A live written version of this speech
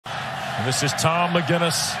And this is Tom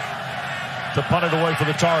McGinnis to punt it away for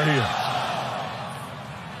the Tar Heels.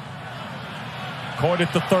 Coit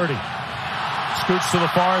at the 30. Scoots to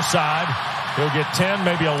the far side. He'll get 10,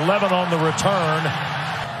 maybe 11 on the return.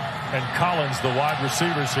 And Collins, the wide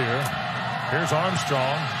receivers here. Here's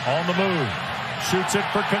Armstrong on the move. Shoots it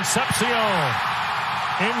for Concepcion.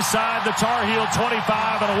 Inside the Tar Heel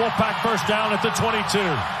 25 and a Wolfpack first down at the 22.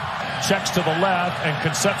 Checks to the left, and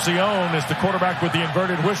Concepcion is the quarterback with the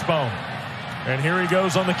inverted wishbone. And here he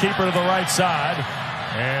goes on the keeper to the right side.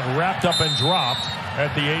 And wrapped up and dropped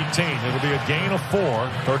at the 18. It'll be a gain of 4.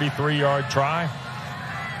 33-yard try.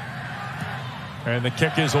 And the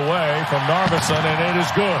kick is away from Narveson, and it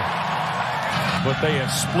is good. But they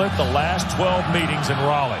have split the last 12 meetings in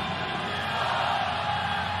Raleigh.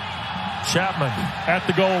 Chapman at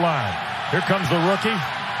the goal line. Here comes the rookie.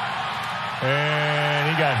 And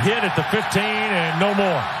he got hit at the 15 and no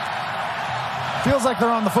more. Feels like they're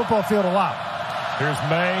on the football field a lot. Here's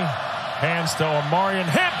Maye. Hands to Omarion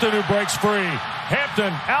Hampton, who breaks free.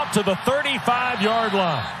 Hampton out to the 35-yard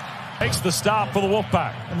line. Makes the stop for the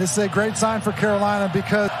Wolfpack. And this is a great sign for Carolina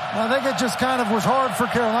because I think it just kind of was hard for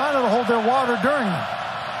Carolina to hold their water during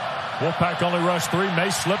that. Wolfpack only rushed 3. Maye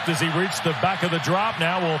slipped as he reached the back of the drop.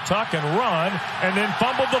 Now will tuck and run and then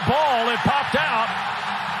fumbled the ball. It popped out.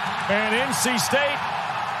 And NC State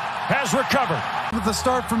has recovered. With the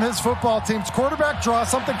start from his football team's quarterback draw,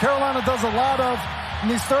 something Carolina does a lot of in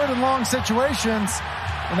these third and long situations,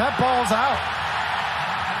 and that ball's out.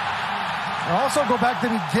 And also go back to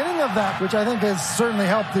the beginning of that, which I think has certainly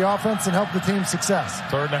helped the offense and helped the team's success.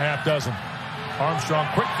 3rd and a half dozen. Armstrong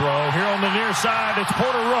quick throw here on the near side. It's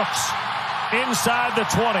Porter Rooks inside the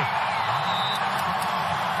 20.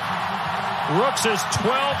 Rooks'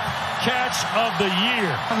 12th catch of the year.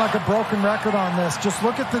 Like a broken record on this. Just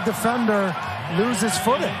look at the defender lose his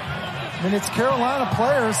footing. I mean, it's Carolina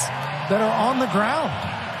players that are on the ground.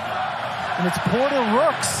 And it's Porter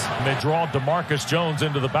Rooks. And they draw DeMarcus Jones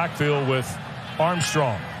into the backfield with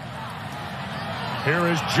Armstrong. Here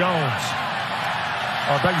is Jones.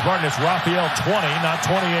 Or beg your pardon, it's Raphael 20, not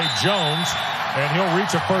 28 Jones. And he'll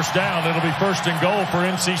reach a first down. It'll be 1st and goal for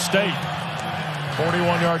NC State.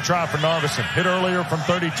 41-yard try for Narveson. Hit earlier from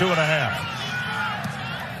 32 and a half.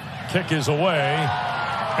 Kick is away,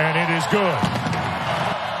 and it is good.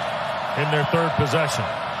 In their 3rd possession.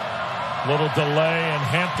 Little delay, and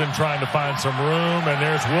Hampton trying to find some room, and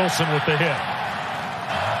there's Wilson with the hit.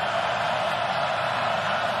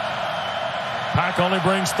 Pack only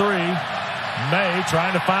brings 3. Maye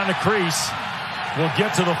trying to find a crease. Will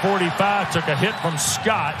get to the 45. Took a hit from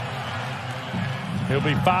Scott. He'll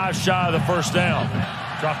be 5 shy of the first down.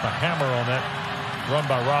 Dropped a hammer on that run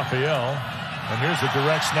by Raphael. And here's the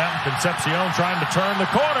direct snap. Concepcion trying to turn the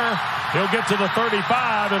corner. He'll get to the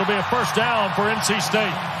 35. It'll be a first down for NC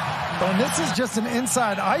State. And this is just an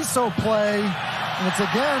inside ISO play. And it's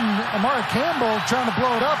again Amari Campbell trying to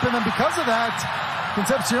blow it up. And then because of that,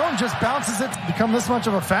 Concepcion just bounces it to become this much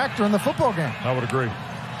of a factor in the football game. I would agree.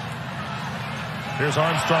 Here's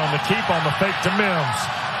Armstrong to keep on the fake to Mims.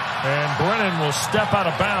 And Brennan will step out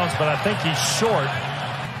of bounds, but I think he's short.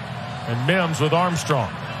 And Mims with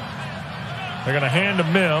Armstrong. They're going to hand to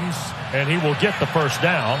Mims, and he will get the first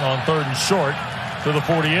down on 3rd and short to the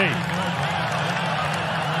 48.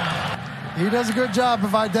 He does a good job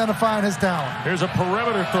of identifying his talent. Here's a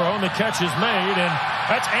perimeter throw, and the catch is made, and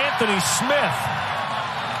that's Anthony Smith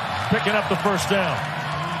picking up the first down.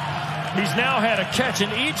 He's now had a catch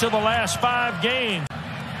in each of the last 5 games.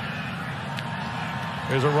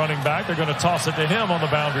 Here's a running back. They're going to toss it to him on the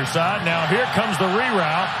boundary side. Now here comes the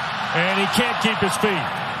reroute, and he can't keep his feet.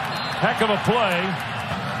 Heck of a play.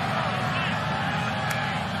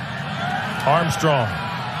 Armstrong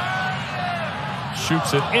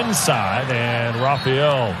shoots it inside, and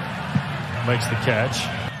Raphael makes the catch.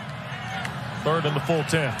 3rd and the full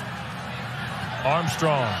 10.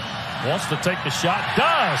 Armstrong wants to take the shot.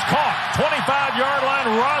 Does. Caught. 25-yard line,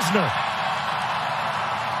 Rosner.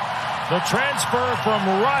 The transfer from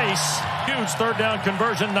Rice. Huge 3rd down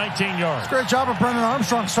conversion, 19 yards. Great job of Brennan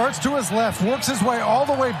Armstrong. Starts to his left, works his way all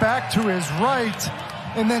the way back to his right,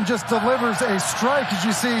 and then just delivers a strike. As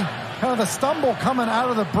you see, kind of the stumble coming out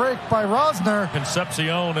of the break by Rosner.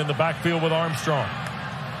 Concepcion in the backfield with Armstrong.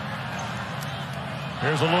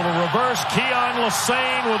 Here's a little reverse. Keon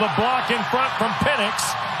Lassane with a block in front from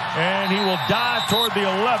Penix. And he will dive toward the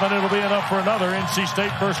 11. It'll be enough for another NC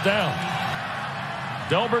State first down.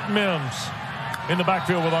 Delbert Mims in the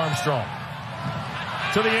backfield with Armstrong.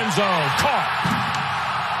 To the end zone. Caught.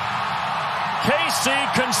 KC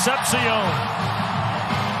Concepcion.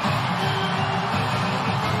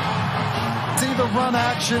 See the run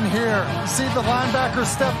action here. You see the linebacker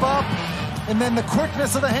step up, and then the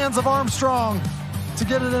quickness of the hands of Armstrong to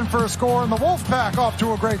get it in for a score, and the Wolfpack off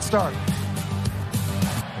to a great start.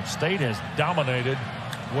 State has dominated,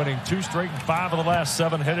 winning 2 straight and 5 of the last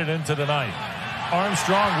 7 headed into tonight.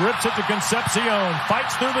 Armstrong rips it to Concepcion,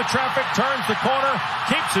 fights through the traffic, turns the corner,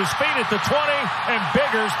 keeps his feet at the 20, and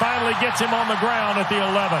Biggers finally gets him on the ground at the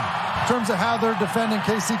 11. In terms of how they're defending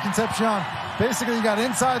KC Concepcion, basically you got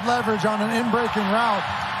inside leverage on an in-breaking route,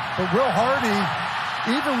 but Will Hardy,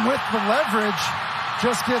 even with the leverage,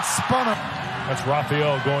 just gets spun up. That's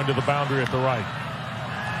Raphael going to the boundary at the right.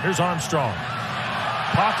 Here's Armstrong.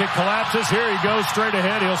 Pocket collapses. Here he goes straight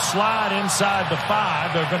ahead. He'll slide inside the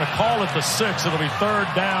 5. They're going to call it the 6. It'll be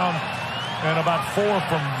 3rd down and about 4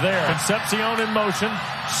 from there. Concepcion in motion.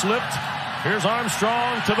 Slipped. Here's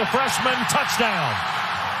Armstrong to the freshman. Touchdown.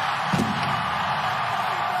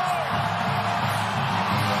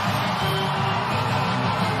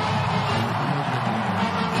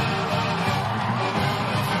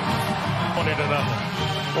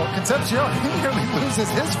 Well, Concepcion, he nearly loses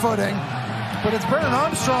his footing. But it's Brennan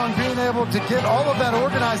Armstrong being able to get all of that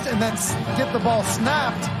organized and then get the ball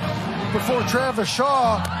snapped before Travis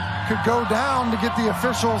Shaw could go down to get the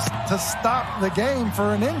officials to stop the game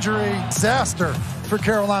for an injury. Disaster for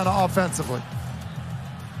Carolina offensively.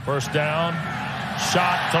 First down,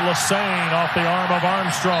 shot to Lassane off the arm of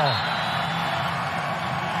Armstrong.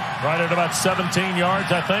 Right at about 17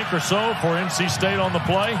 yards, I think, or so for NC State on the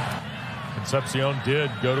play. Concepcion did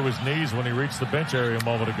go to his knees when he reached the bench area a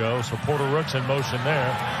moment ago, so Porter Rook's in motion there.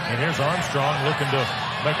 And here's Armstrong looking to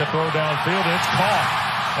make a throw downfield, and it's caught.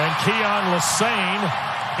 And Keon Lassane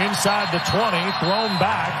inside the 20, thrown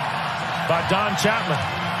back by Don Chapman.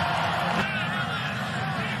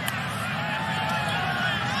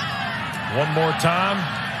 One more time,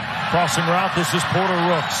 crossing route, this is Porter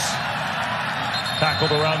Rooks.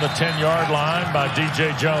 Tackled around the 10-yard line by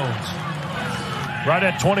DJ Jones. Right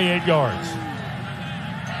at 28 yards.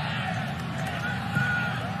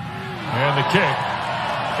 And the kick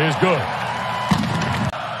is good.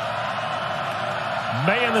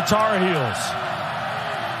 Maye and the Tar Heels.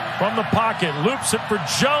 From the pocket, loops it for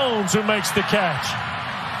Jones, who makes the catch.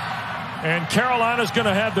 And Carolina's going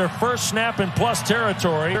to have their first snap in plus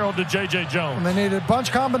territory. To J.J. Jones. And they need a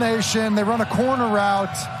bunch combination. They run a corner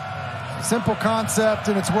route. Simple concept,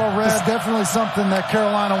 and it's well read. It's definitely something that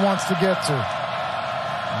Carolina wants to get to.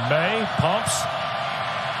 Maye pumps.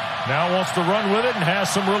 Now wants to run with it and has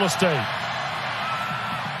some real estate.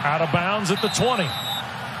 Out of bounds at the 20.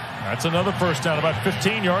 That's another first down, about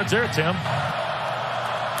 15 yards there, Tim.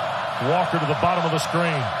 Walker to the bottom of the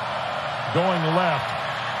screen. Going left.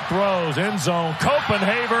 Throws, end zone.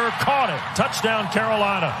 Copenhaver caught it. Touchdown,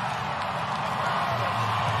 Carolina.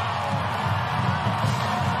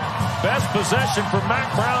 Best possession for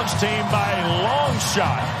Mack Brown's team by a long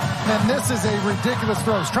shot. And this is a ridiculous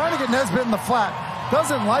throw. He's trying to get Nesbitt in the flat.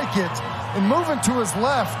 Doesn't like it. And moving to his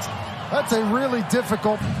left, that's a really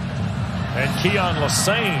difficult. And Keon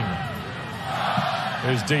Lassane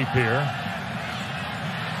is deep here.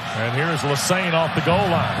 And here's Lassane off the goal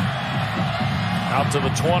line. Out to the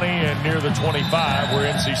 20 and near the 25,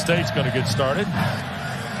 where NC State's going to get started.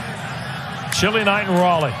 Chilly night in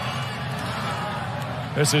Raleigh.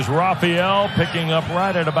 This is Raphael picking up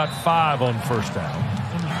right at about 5 on first down.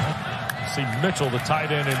 See Mitchell, the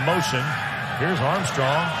tight end, in motion. Here's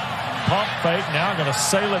Armstrong. Pump fake, now going to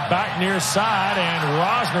sail it back near side, and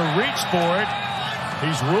Rosner reached for it.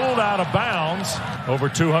 He's ruled out of bounds. Over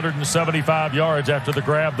 275 yards after the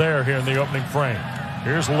grab there here in the opening frame.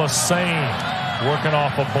 Here's Lassane working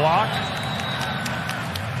off a block.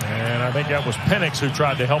 And I think that was Penix who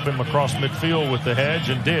tried to help him across midfield with the hedge,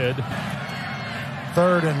 and did.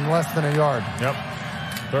 3rd and less than a yard. Yep.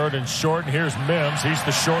 3rd and short, and here's Mims. He's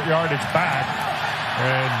the short yardage back,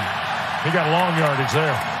 and he got long yardage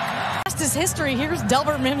there. Fastest history. Here's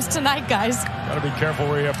Delbert Mims tonight, guys. Got to be careful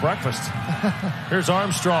where you have breakfast. Here's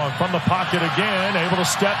Armstrong from the pocket again, able to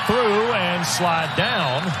step through and slide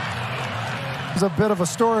down. There's a bit of a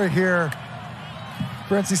story here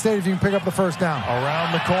for NC State if you can pick up the first down.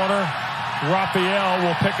 Around the corner, Raphael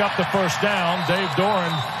will pick up the first down. Dave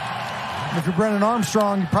Doeren. If you're Brennan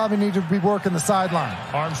Armstrong, you probably need to be working the sideline.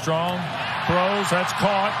 Armstrong throws. That's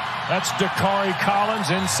caught. That's Dakari Collins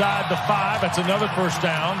inside the 5. That's another first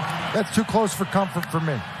down. That's too close for comfort for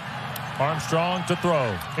me. Armstrong to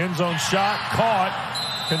throw. End zone shot. Caught.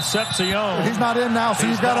 Concepcion. But he's not in now, so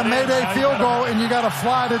you've got a Mayday field goal, and you got to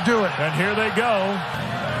fly to do it. And here they go.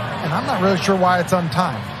 And I'm not really sure why it's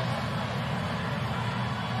untimed.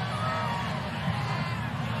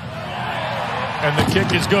 And the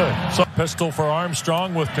kick is good. So pistol for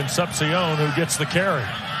Armstrong with Concepcion, who gets the carry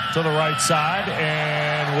to the right side,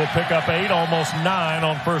 and will pick up 8, almost 9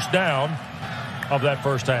 on first down of that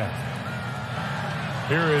first half.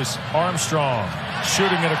 Here is Armstrong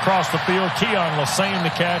shooting it across the field. Keon Lassane the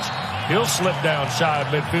catch. He'll slip down shy of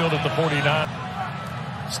midfield at the 49.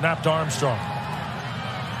 Snap to Armstrong.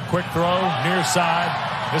 Quick throw, near side.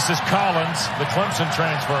 This is Collins, the Clemson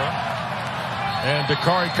transfer. And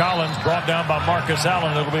Dakari Collins brought down by Marcus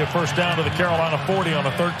Allen. It'll be a first down to the Carolina 40 on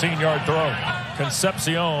a 13-yard throw.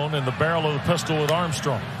 Concepcion in the barrel of the pistol with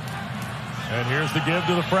Armstrong. And here's the give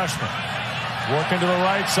to the freshman. Working to the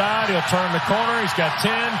right side. He'll turn the corner. He's got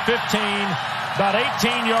 10, 15, about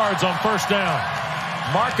 18 yards on first down.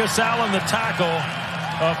 Marcus Allen, the tackle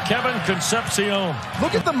of Kevin Concepcion.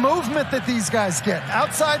 Look at the movement that these guys get.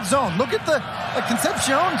 Outside zone. Look at the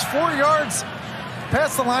Concepcion's 4 yards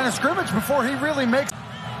past the line of scrimmage before he really makes.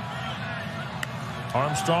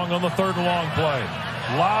 Armstrong on the third and long play.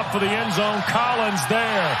 Lob for the end zone. Collins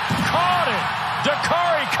there. Caught it.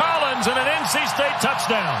 Dakari Collins and an NC State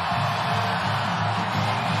touchdown.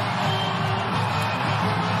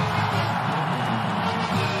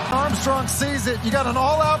 Armstrong sees it. You got an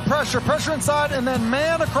all-out pressure inside, and then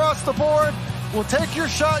man across the board will take your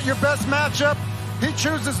shot, your best matchup. He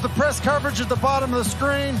chooses the press coverage at the bottom of the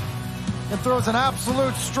screen and throws an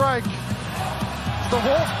absolute strike. The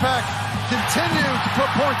Wolfpack continue to put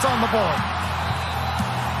points on the board.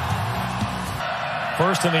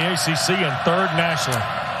 First in the ACC and third nationally.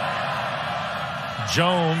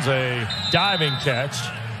 Jones, a diving catch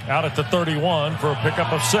out at the 31 for a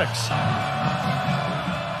pickup of 6.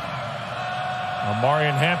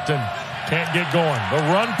 Marion Hampton can't get going. The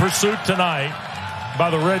run pursuit tonight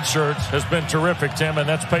by the red shirts has been terrific, Tim, and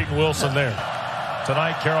that's Peyton Wilson there.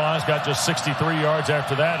 Tonight, Carolina's got just 63 yards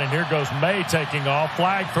after that, and here goes Maye taking off.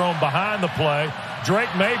 Flag thrown behind the play.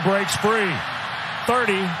 Drake Maye breaks free.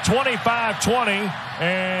 30, 25, 20,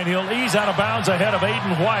 and he'll ease out of bounds ahead of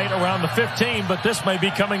Aiden White around the 15, but this may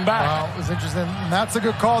be coming back. Well, it was interesting, and that's a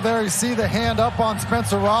good call there. You see the hand up on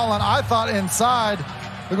Spencer Rollin. I thought inside.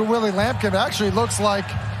 Look at Willie Lampkin. It actually looks like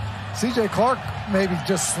C.J. Clark maybe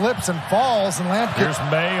just slips and falls, and Lampkin. Here's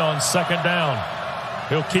Maye on second down.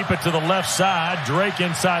 He'll keep it to the left side. Drake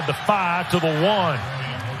inside the 5 to the 1.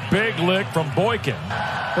 Big lick from Boykin.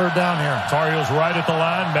 Third down here. Tar Heels right at the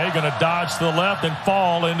line. Maye going to dodge to the left and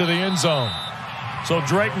fall into the end zone. So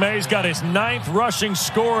Drake Maye's got his 9th rushing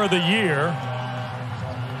score of the year.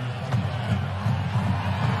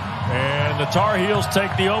 And the Tar Heels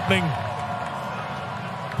take the opening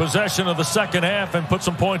possession of the second half and put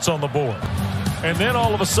some points on the board. And then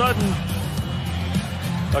all of a sudden,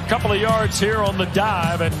 a couple of yards here on the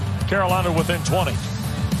dive, and Carolina within 20.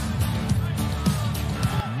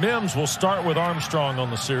 Mims will start with Armstrong on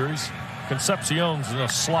the series. Concepcion's in a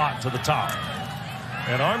slot to the top.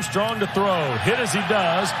 And Armstrong to throw. Hit as he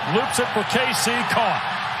does. Loops it for KC. Caught.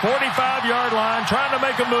 45-yard line. Trying to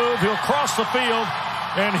make a move. He'll cross the field.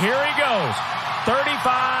 And here he goes.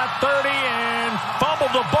 35, 30, and fumbled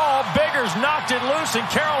the ball. Biggers knocked it loose, and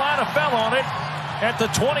Carolina fell on it at the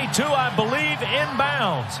 22, I believe,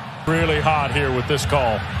 inbounds. Really hot here with this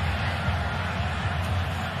call.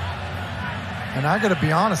 And I got to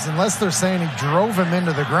be honest, unless they're saying he drove him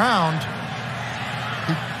into the ground,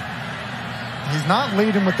 he's not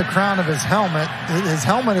leading with the crown of his helmet. His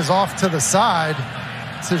helmet is off to the side.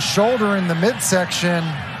 It's his shoulder in the midsection.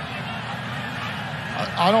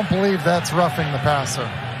 I don't believe that's roughing the passer.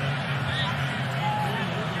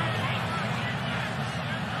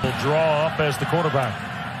 Will draw up as the quarterback.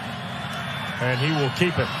 And he will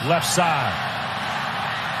keep it left side.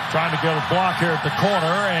 Trying to get a block here at the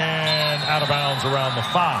corner and out of bounds around the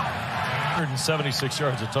 5. 176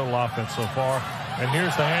 yards of total offense so far. And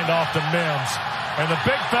here's the handoff to Mims. And the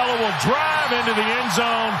big fella will drive into the end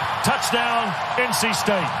zone. Touchdown, NC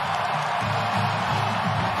State.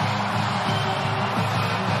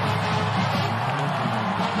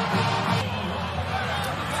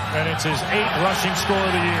 And it's his 8th rushing score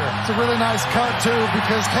of the year. It's a really nice cut, too,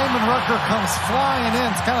 because Kamen Rucker comes flying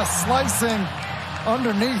in. It's kind of slicing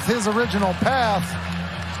underneath his original path.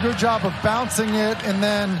 Good job of bouncing it, and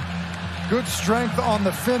then good strength on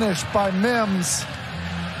the finish by Mims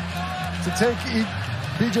to take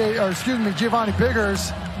Giovanni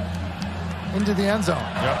Biggers into the end zone.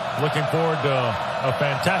 Yep. Looking forward to a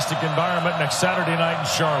fantastic environment next Saturday night in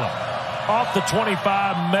Charlotte. Off the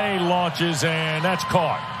 25, Maye launches, and that's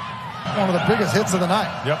caught. One of the biggest hits of the night.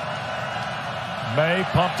 Yep. Maye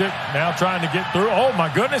pumped it, now trying to get through. Oh, my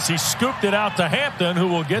goodness, he scooped it out to Hampton, who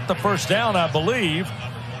will get the first down, I believe,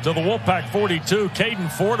 to the Wolfpack 42. Caden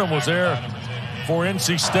Fordham was there for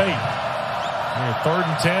NC State. Third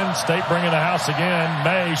and 10, State bringing the house again.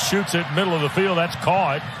 Maye shoots it middle of the field. That's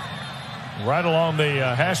caught. Right along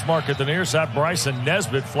the hash mark at the near side. Bryson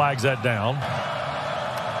Nesbitt flags that down.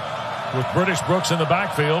 With British Brooks in the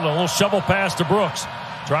backfield. A little shovel pass to Brooks.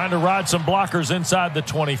 Trying to ride some blockers inside the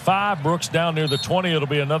 25. Brooks down near the 20. It'll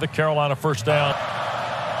be another Carolina first down.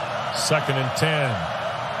 2nd and 10.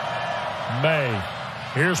 Maye.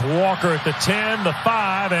 Here's Walker at the 10, the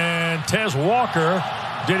 5, and Tez Walker.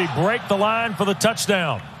 Did he break the line for the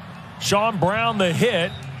touchdown? Sean Brown the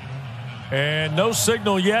hit. And no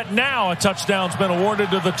signal yet. Now a touchdown's been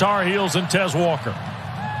awarded to the Tar Heels and Tez Walker.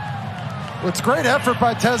 Well, it's great effort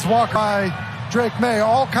by Tez Walker, by Drake Maye.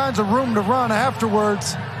 All kinds of room to run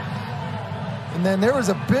afterwards. And then there was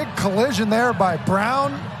a big collision there by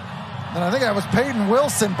Brown. And I think that was Peyton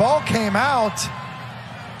Wilson. Ball came out,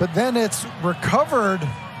 but then it's recovered,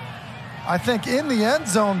 I think, in the end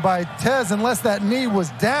zone by Tez, unless that knee was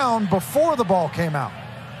down before the ball came out.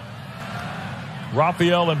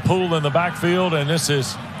 Raphael and Poole in the backfield, and this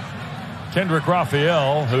is Kendrick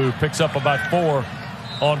Raphael, who picks up about 4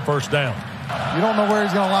 on first down. You don't know where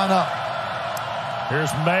he's going to line up.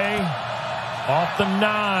 Here's Maye off the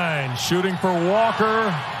 9, shooting for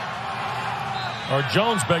Walker, or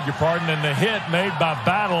Jones, beg your pardon, and the hit made by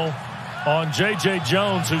Battle on J.J.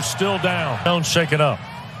 Jones, who's still down. Jones shaken up.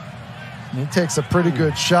 He takes a pretty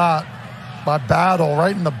good shot by Battle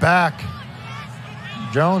right in the back.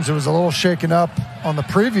 Jones, who was a little shaken up on the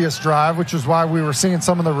previous drive, which is why we were seeing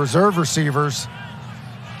some of the reserve receivers.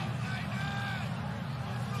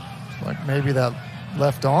 Like maybe that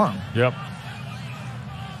left arm. Yep.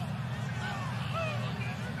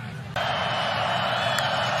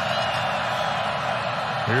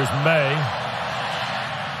 Here's Maye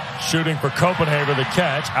shooting for Copenhagen, the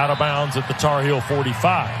catch out of bounds at the Tar Heel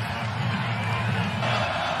 45.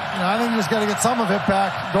 I think you just got to get some of it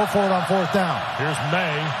back. Go for it on fourth down. Here's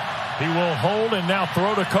Maye. He will hold and now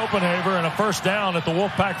throw to Copenhagen, and a first down at the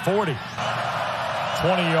Wolfpack 40. 20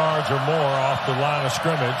 yards or more off the line of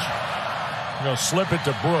scrimmage. Going to slip it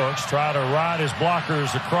to Brooks, try to ride his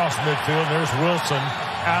blockers across midfield. There's Wilson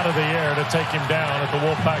out of the air to take him down at the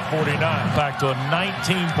Wolfpack 49. Back to a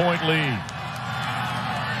 19-point lead.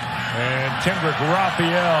 And Kendrick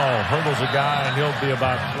Raphael hurdles a guy, and he'll be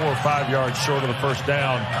about 4 or 5 yards short of the first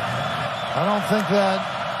down. I don't think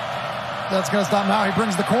that's going to stop now. He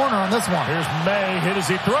brings the corner on this one. Here's Maye, hit as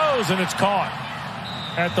he throws, and it's caught.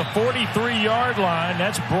 At the 43-yard line,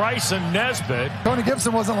 that's Bryson Nesbitt. Tony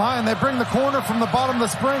Gibson wasn't lying. They bring the corner from the bottom of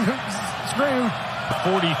the screen. 43,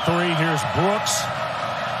 here's Brooks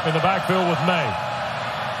in the backfield with Maye.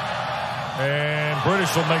 And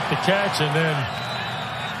British will make the catch, and then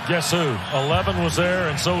guess who? 11 was there,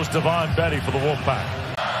 and so was Devon Betty for the Wolfpack.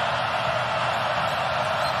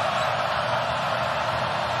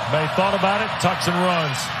 Maye thought about it, tucks and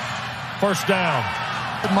runs. First down.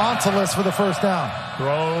 Montelis for the first down.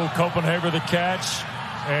 Throw, Copenhagen the catch,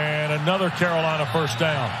 and another Carolina first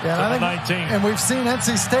down. Yeah, to the 19. And we've seen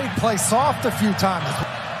NC State play soft a few times.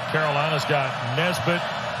 Carolina's got Nesbitt,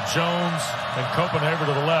 Jones, and Copenhagen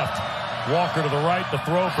to the left. Walker to the right, the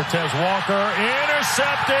throw for Tez Walker.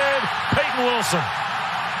 Intercepted! Peyton Wilson.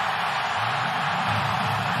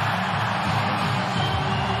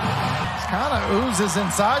 It kind of oozes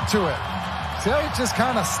inside to it. See how he just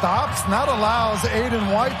kind of stops? And that allows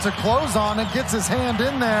Aiden White to close on it, gets his hand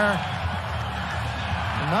in there.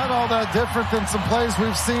 And not all that different than some plays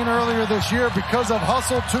we've seen earlier this year because of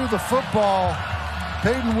hustle to the football.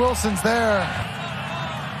 Peyton Wilson's there.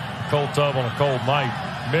 Cold tub on a cold night.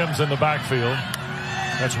 Mims in the backfield.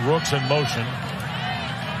 That's Rooks in motion.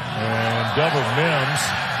 And double Mims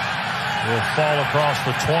will fall across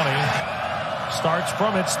the 20. Starts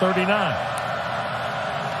from its 39.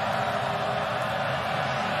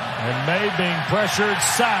 And Maye being pressured,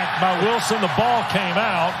 sacked by Wilson. The ball came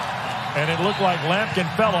out, and it looked like Lampkin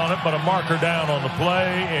fell on it, but a marker down on the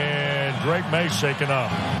play, and Drake Maye shaken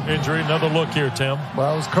up. Injury, another look here, Tim.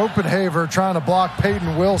 Well, it was Copenhagen trying to block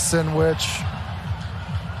Peyton Wilson, which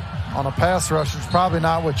on a pass rush is probably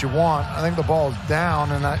not what you want. I think the ball is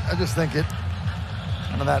down, and I just think it,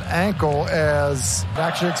 kind of that ankle, as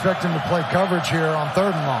actually expect him to play coverage here on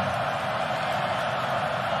 3rd and long.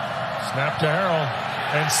 Snap to Harrell.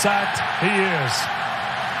 And sacked he is.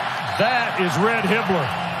 That is Red Hibbler.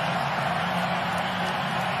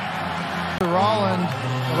 Rolland,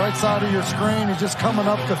 the right side of your screen, he's just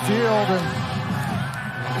coming up the field and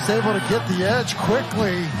he's able to get the edge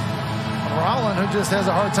quickly. Rolland, who just has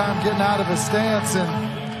a hard time getting out of his stance, and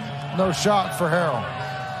no shot for Harrell.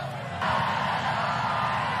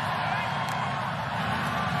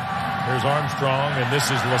 Here's Armstrong, and this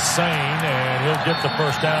is Lassane, and he'll get the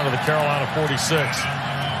first down to the Carolina 46.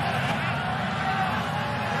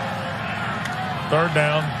 Third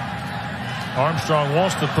down. Armstrong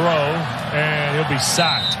wants to throw, and he'll be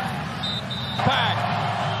sacked.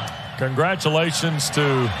 Congratulations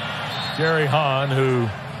to Gary Hahn, who,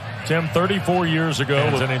 Tim, 34 years ago,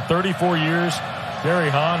 and in 34 years, Gary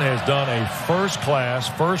Hahn has done a first-class,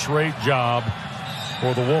 first-rate job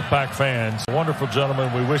for the Wolfpack fans. A wonderful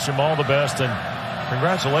gentleman. We wish him all the best, and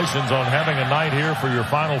congratulations on having a night here for your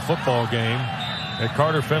final football game at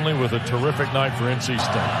Carter Finley with a terrific night for NC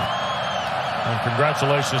State. And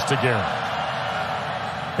congratulations to Gary.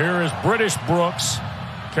 Here is British Brooks.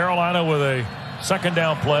 Carolina with a second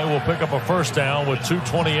down play will pick up a first down with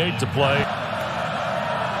 2:28 to play.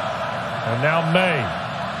 And now Maye.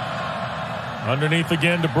 Underneath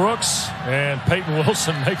again to Brooks, and Peyton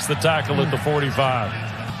Wilson makes the tackle at the 45.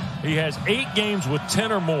 He has 8 games with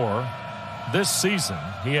 10 or more this season.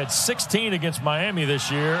 He had 16 against Miami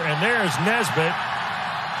this year, and there's Nesbitt,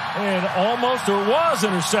 and almost or was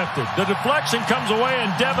intercepted. The deflection comes away,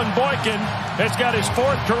 and Devin Boykin has got his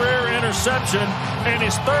 4th career interception and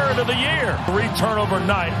his 3rd of the year. 3 turnover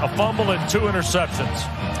night, a fumble and 2 interceptions.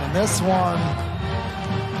 And this one,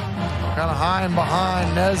 kind of high and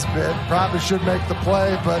behind Nesbitt. Probably should make the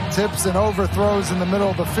play, but tips and overthrows in the middle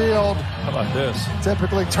of the field. How about this?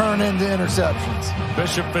 Typically turn into interceptions.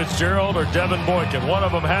 Bishop Fitzgerald or Devin Boykin. One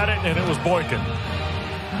of them had it, and it was Boykin.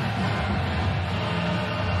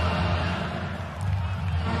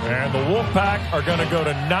 And the Wolfpack are going to go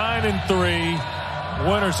to 9-3,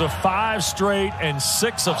 winners of 5 straight and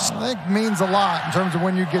 6 of 6. I think means a lot in terms of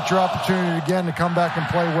when you get your opportunity again to come back and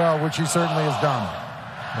play well, which he certainly has done.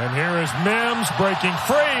 And here is Mims breaking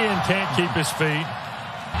free and can't keep his feet.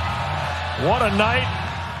 What a night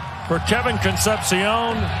for Kevin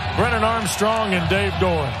Concepcion, Brennan Armstrong, and Dave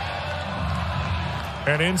Doeren.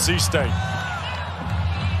 And NC State.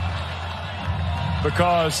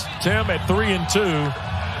 Because, Tim, at 3-2,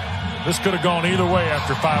 this could have gone either way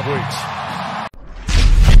after 5 weeks.